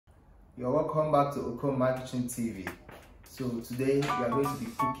You're welcome back to Okoma Kitchen TV. So today we are going to be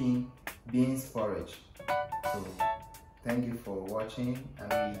cooking beans porridge. So thank you for watching,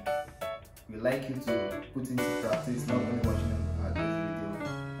 and we like you to put into practice, not only watching this video,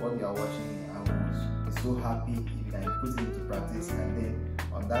 what you are watching, and we'll be so happy if you can put it into practice, and then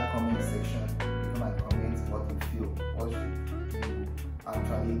on that comment section you come and comment what you feel, what you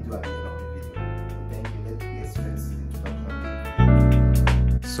actually do at the end of the video. So thank you. Let's get straight to the introduction.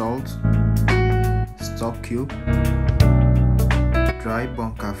 Salt, stock cube, dry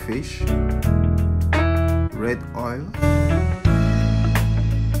bunker fish, red oil,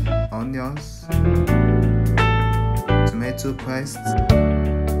 onions, tomato paste,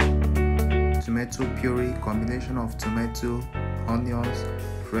 tomato puree, combination of tomato, onions,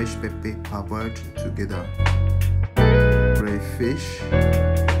 fresh pepper parboiled together, crayfish,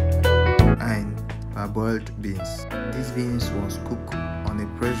 and parboiled beans. These beans was cooked on a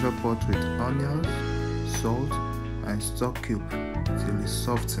pressure pot with onions, salt, and stock cube till it's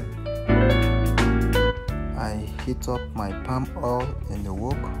softened. I heat up my palm oil in the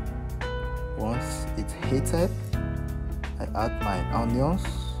wok. Once it's heated, I add my onions,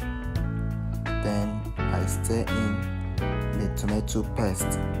 then I stir in the tomato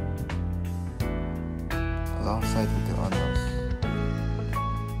paste alongside with the onions.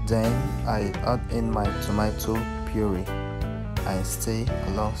 Then I add in my tomato puree and stir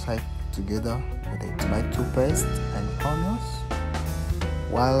alongside together with the tomato paste and onions.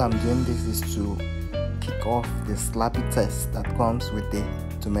 While I'm doing this is to kick off the slappy taste that comes with the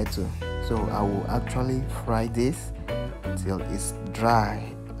tomato. So I will actually fry this till it's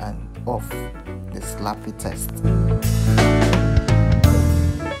dry and off the slappy taste.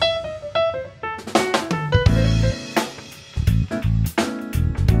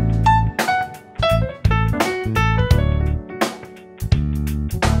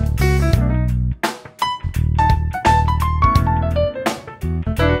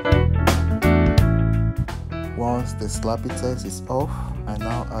 Once the slappy taste is off, I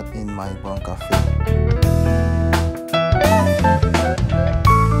now add in my bunker fish.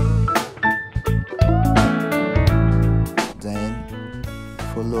 Then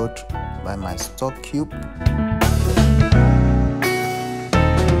followed by my stock cube.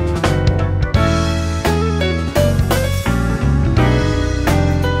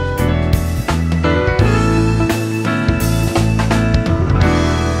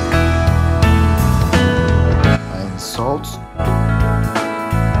 Salt,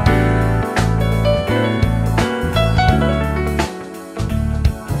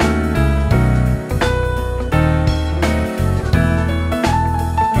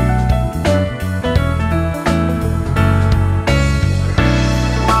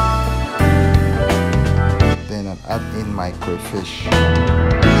 then I add in my crayfish.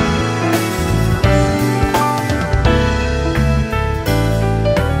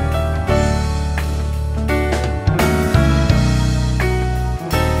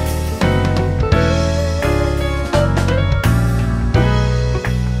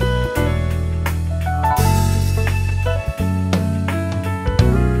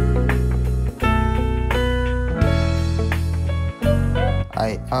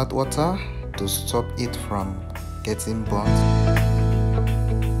 I add water to stop it from getting burnt,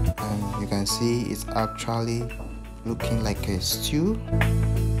 and you can see it's actually looking like a stew.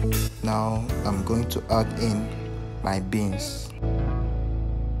 Now I'm going to add in my beans.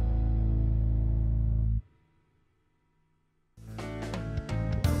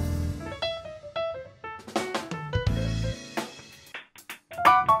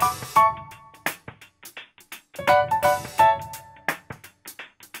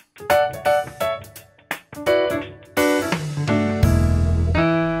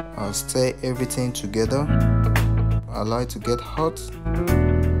 I'll stir everything together, allow it to get hot.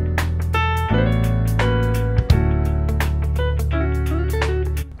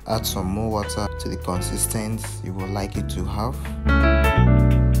 Add some more water to the consistency you would like it to have,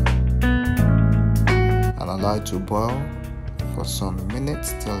 and allow it to boil for some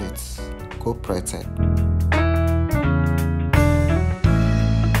minutes till it's cooperated.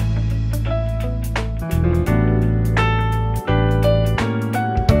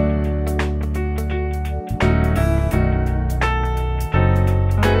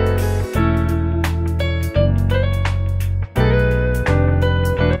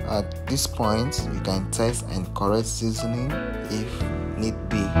 At this point, you can test and correct seasoning if need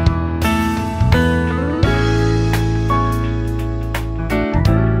be.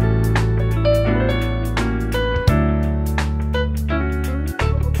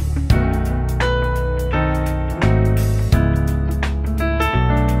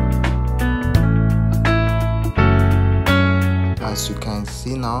 As you can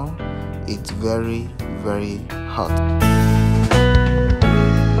see now, it's very hot.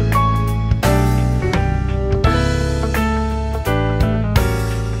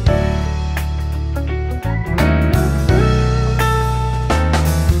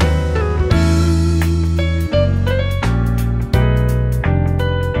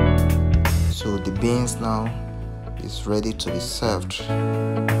 So the beans now is ready to be served.